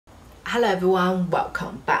Hello everyone,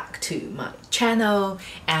 welcome back to my channel,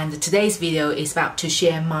 and today's video is about to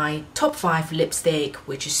share my top 5 lipstick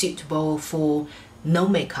which is suitable for no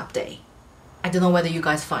makeup day. I don't know whether you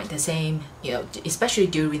guys find the same, especially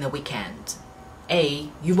during the weekend.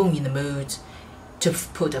 You won't be in the mood to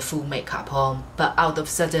put a full makeup on, but out of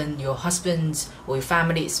sudden your husband or your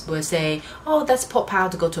families will say, oh, let's pop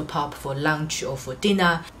out to go to a pub for lunch or for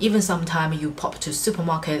dinner. Even sometimes you pop to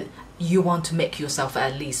supermarket, you want to make yourself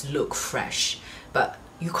at least look fresh, but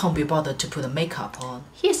you can't be bothered to put a makeup on.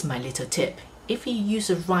 Here's my little tip. If you use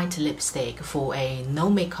the right lipstick for a no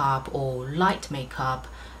makeup or light makeup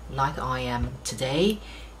like I am today,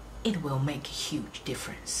 it will make a huge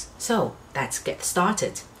difference. So let's get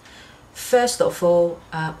started. First of all,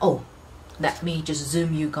 let me just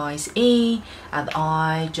zoom you guys in, and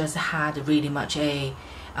I just had really much a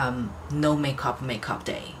no makeup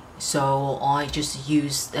day. So I just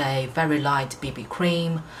used a very light BB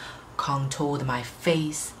cream, contoured my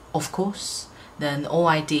face, of course. Then all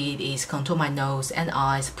I did is contour my nose and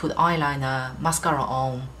eyes, put eyeliner, mascara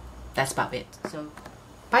on. That's about it. So,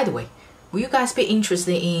 by the way, will you guys be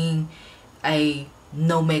interested in a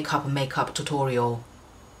no makeup tutorial,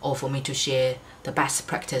 or for me to share the best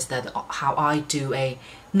practice that how I do a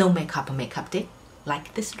no makeup day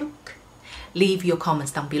like this look? Leave your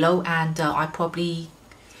comments down below, and I probably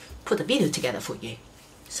put a video together for you.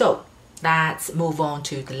 So let's move on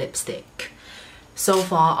to the lipstick. So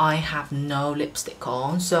far I have no lipstick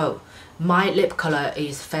on, so my lip color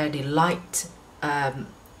is fairly light.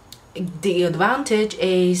 The advantage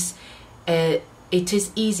is it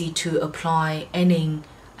is easy to apply any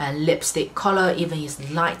lipstick color. Even if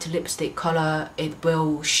it's light lipstick color, it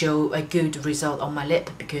will show a good result on my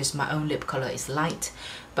lip because my own lip color is light.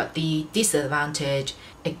 But the disadvantage,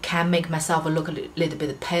 it can make myself look a little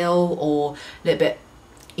bit pale or a little bit,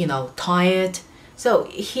 tired. So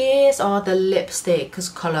here's all the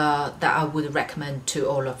lipsticks color that I would recommend to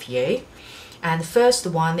all of you. And the first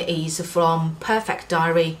one is from Perfect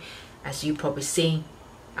Diary. As you probably seen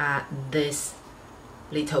this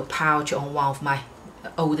little pouch on one of my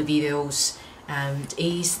older videos, and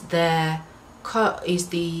is the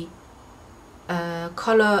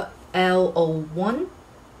color L01.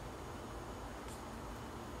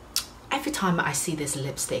 Every time I see this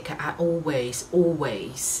lipstick, I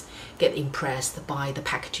always get impressed by the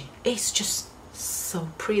packaging. It's just so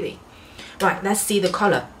pretty. Right, let's see the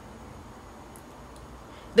color.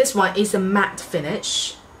 This one is a matte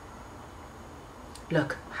finish.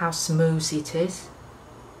 Look how smooth it is.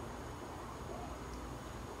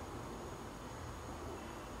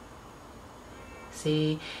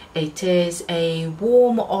 See, it is a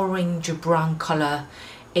warm orange brown color.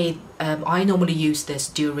 I normally use this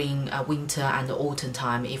during winter and autumn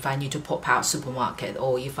time if I need to pop out supermarket,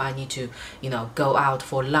 or if I need to go out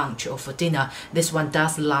for lunch or for dinner. This one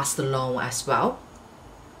does last long as well.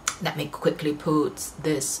 Let me quickly put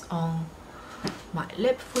this on my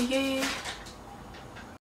lip for you.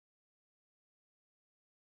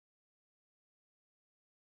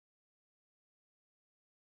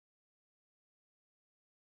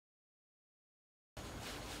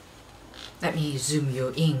 Let me zoom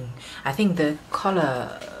you in. I think the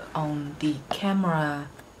color on the camera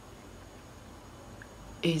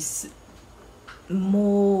is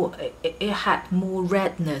more, it had more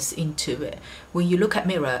redness into it. When you look at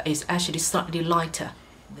mirror, it's actually slightly lighter.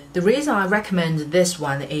 The reason I recommend this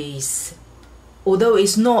one is, although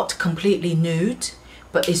it's not completely nude,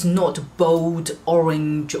 but it's not bold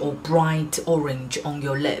orange or bright orange on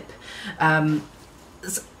your lip.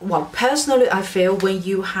 Well, personally I feel when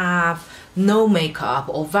you have no makeup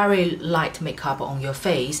or very light makeup on your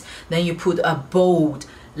face, then you put a bold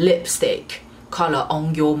lipstick color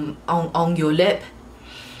on your lip.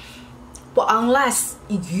 But unless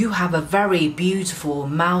you have a very beautiful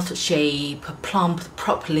mouth shape, plump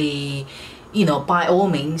properly, by all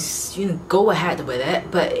means, go ahead with it.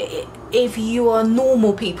 But if you are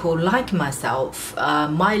normal people like myself,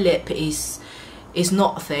 my lip is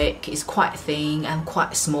not thick, it's quite thin and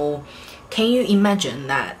quite small. Can you imagine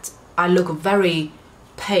that I look very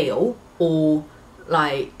pale or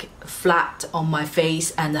like flat on my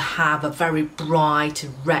face and have a very bright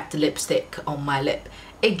red lipstick on my lip?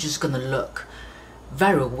 It's just gonna look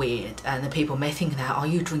very weird, and people may think that, are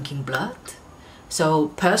you drinking blood? So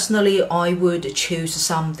personally I would choose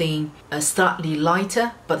something slightly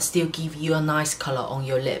lighter but still give you a nice color on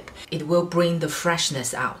your lip. It will bring the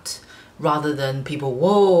freshness out, rather than people,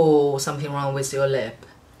 whoa, something wrong with your lip.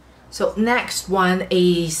 So next one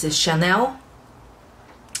is Chanel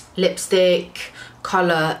lipstick,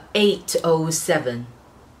 color 807.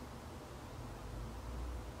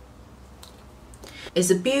 It's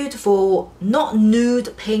a beautiful, not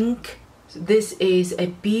nude pink. This is a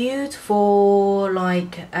beautiful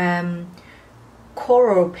like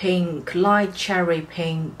coral pink, light cherry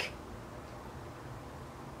pink.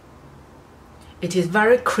 It is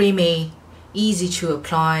very creamy, easy to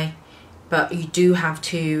apply, but you do have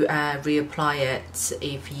to reapply it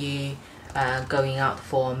if you going out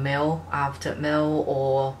for a meal, after meal,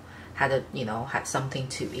 or had a had something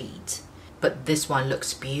to eat. But this one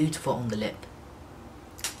looks beautiful on the lip.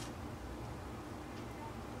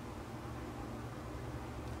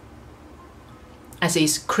 As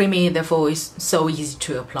it's creamy, therefore it's so easy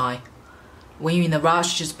to apply. When you're in a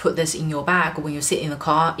rush, just put this in your bag. When you sit in the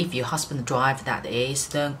car, if your husband drives, that is,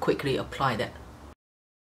 then quickly apply that.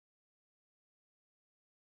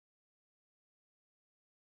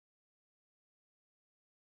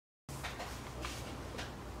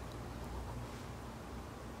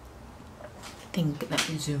 I think let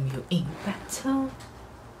me zoom you in better.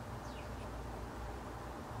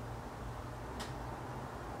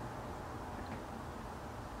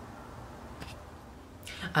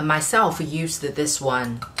 I myself used this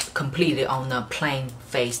one completely on a plain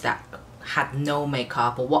face that had no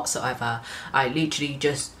makeup or whatsoever. I literally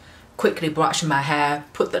just quickly brushed my hair,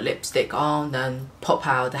 put the lipstick on, then pop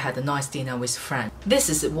out, had a nice dinner with friends. This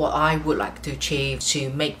is what I would like to achieve to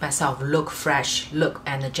make myself look fresh, look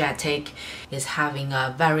energetic, is having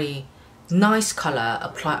a very nice color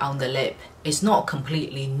applied on the lip. It's not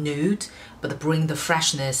completely nude, but bring the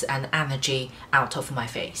freshness and energy out of my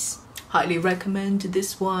face. Highly recommend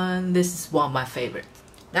this one. This is one of my favorites.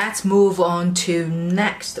 Let's move on to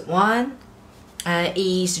next one.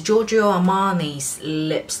 Is Giorgio Armani's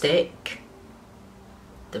lipstick.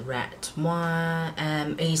 The red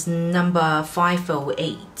one is number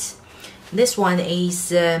 508. This one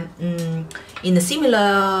is in a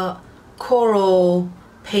similar coral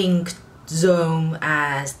pink zone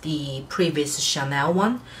as the previous Chanel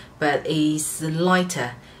one, but is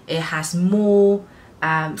lighter. It has more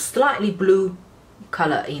slightly blue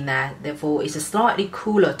color in there, therefore it's a slightly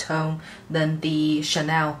cooler tone than the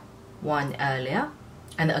Chanel one earlier.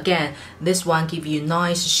 And again, this one gives you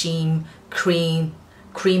nice sheen,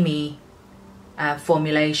 creamy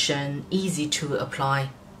formulation, easy to apply.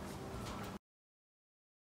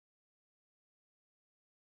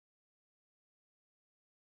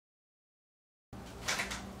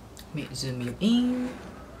 Let me zoom you in.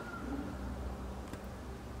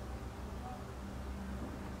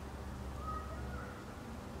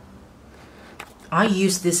 I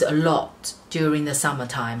use this a lot during the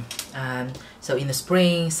summertime. So in the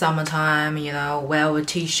spring, summertime, wear a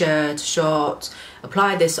t-shirt, shorts,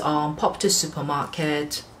 apply this on, pop to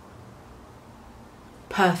supermarket.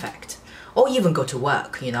 Perfect. Or even go to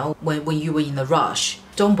work, when you were in a rush.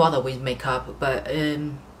 Don't bother with makeup, but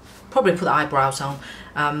probably put eyebrows on.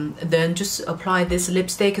 Then just apply this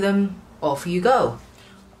lipstick, then off you go.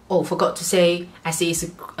 Oh, forgot to say, as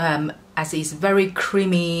it's very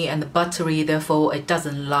creamy and buttery, therefore it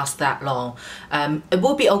doesn't last that long. It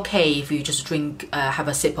will be okay if you just have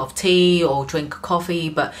a sip of tea or drink coffee,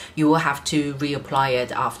 but you will have to reapply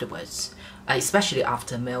it afterwards. Especially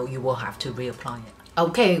after a meal, you will have to reapply it.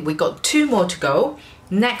 Okay, we got two more to go.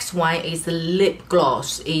 Next one is the lip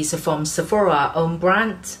gloss. It's from Sephora own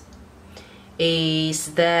brand.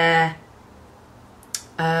 Is there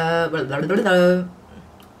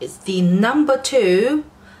it's the number 2,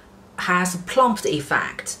 has plump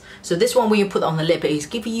effect. So this one, when you put on the lip, is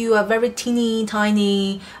giving you a very teeny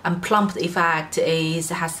tiny and plump effect.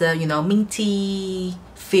 Has a minty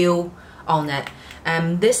feel on it.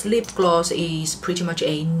 This lip gloss is pretty much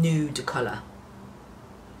a nude color.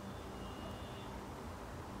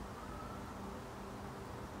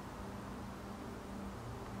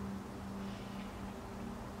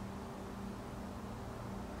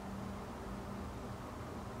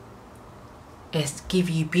 It gives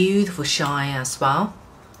you beautiful shine as well.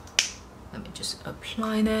 Let me just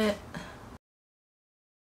apply it.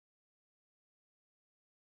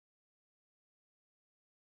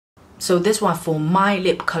 So this one for my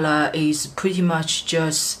lip color is pretty much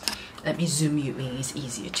just, let me zoom you in, it's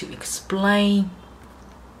easier to explain.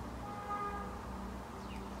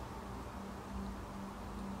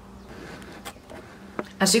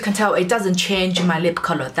 As you can tell, it doesn't change my lip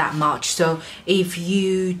color that much. So if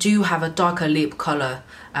you do have a darker lip color,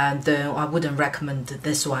 then I wouldn't recommend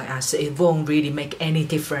this one, as it won't really make any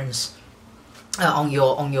difference on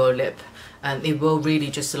your lip. It will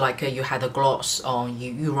really just like you had a gloss on,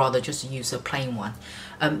 you rather just use a plain one.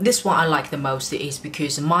 This one I like the most is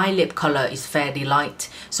because my lip color is fairly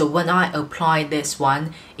light, so when I apply this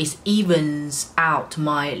one, it evens out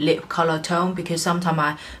my lip color tone, because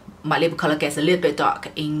sometimes my lip color gets a little bit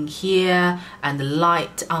dark in here and the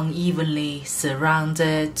light unevenly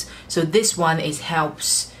surrounded. So this one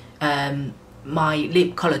helps my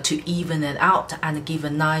lip color to even it out and give a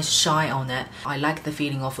nice shine on it. I like the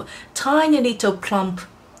feeling of a tiny little plump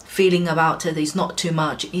feeling about it. It's not too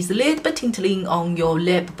much. It's a little bit tinkling on your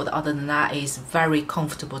lip, but other than that, it's very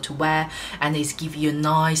comfortable to wear and it's give you a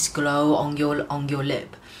nice glow on your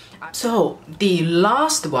lip. So the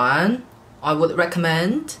last one I would like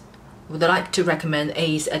to recommend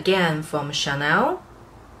is again from Chanel.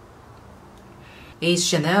 Is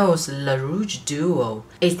Chanel's Le Rouge Duo.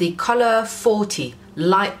 It's the color 40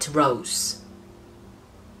 Light Rose.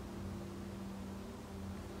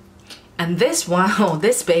 And this one, oh,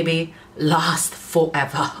 this baby lasts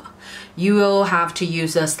forever. You will have to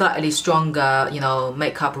use a slightly stronger,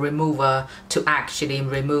 makeup remover to actually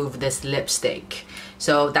remove this lipstick.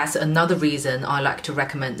 So that's another reason I like to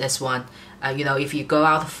recommend this one. If you go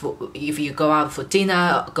out for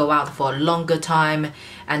dinner, go out for a longer time,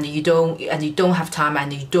 and you don't have time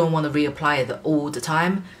and you don't want to reapply it all the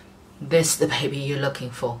time, this is the baby you're looking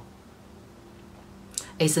for.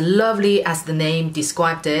 It's lovely, as the name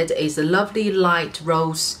described it. It's a lovely light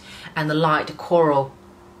rose and a light coral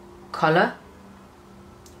color.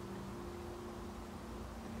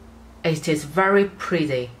 It is very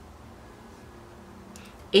pretty.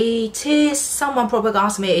 It is, someone probably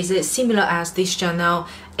asked me, is it similar as this Chanel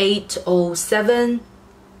 807?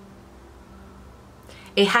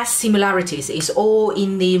 It has similarities. It's all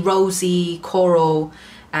in the rosy coral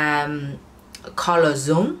color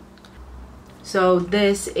zone. So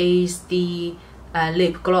this is the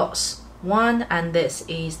lip gloss one, and this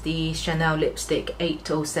is the Chanel lipstick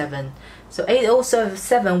 807. So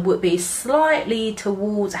 807 would be slightly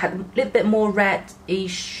towards, had a little bit more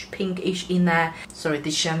reddish, pinkish in there. Sorry,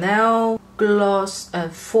 the Chanel gloss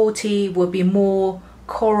 40 would be more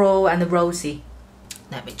coral and rosy.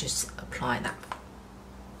 Let me just apply that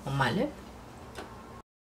on my lip.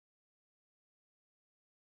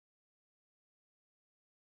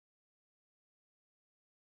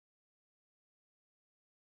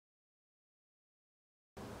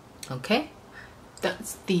 Okay,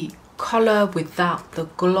 that's the color without the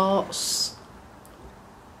gloss.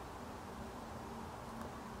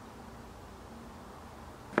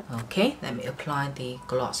 Okay, let me apply the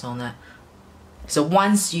gloss on it. So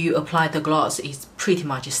once you apply the gloss, it's pretty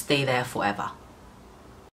much stay there forever.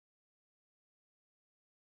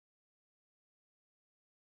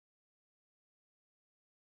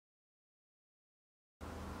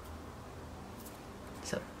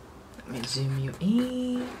 So let me zoom you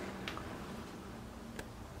in.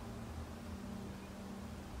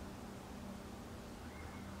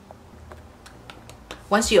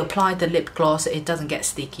 Once you apply the lip gloss, it doesn't get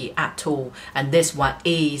sticky at all, and this one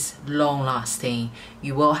is long lasting.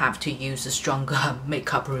 You will have to use a stronger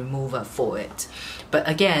makeup remover for it. But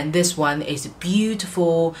again, this one is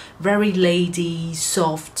beautiful, very lady,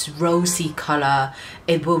 soft, rosy color.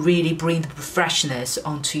 It will really bring the freshness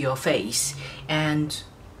onto your face, and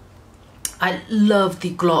I love the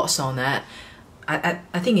gloss on it.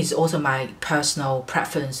 I think it's also my personal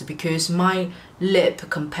preference, because my lip,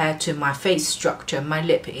 compared to my face structure, my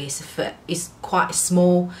lip is quite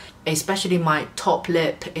small, especially my top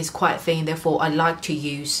lip is quite thin. Therefore, I like to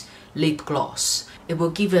use lip gloss. It will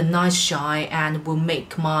give a nice shine and will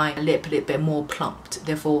make my lip a little bit more plumped.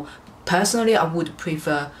 Therefore, personally, I would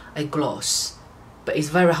prefer a gloss, but it's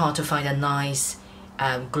very hard to find a nice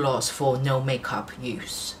gloss for no makeup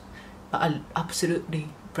use. But I absolutely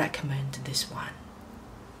recommend this one.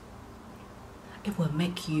 It will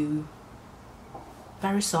make you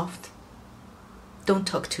very soft. Don't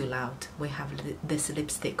talk too loud. We have this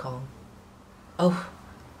lipstick on. Oh,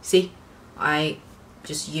 see, I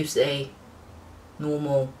just used a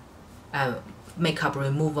normal makeup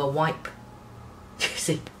remover wipe. You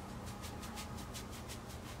see,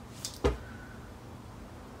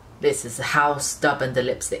 this is how stubborn the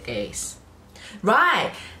lipstick is.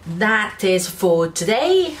 Right, that is for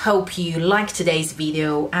today. Hope you liked today's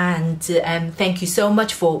video, and thank you so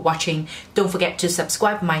much for watching. Don't forget to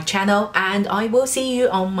subscribe my channel, and I will see you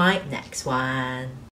on my next one.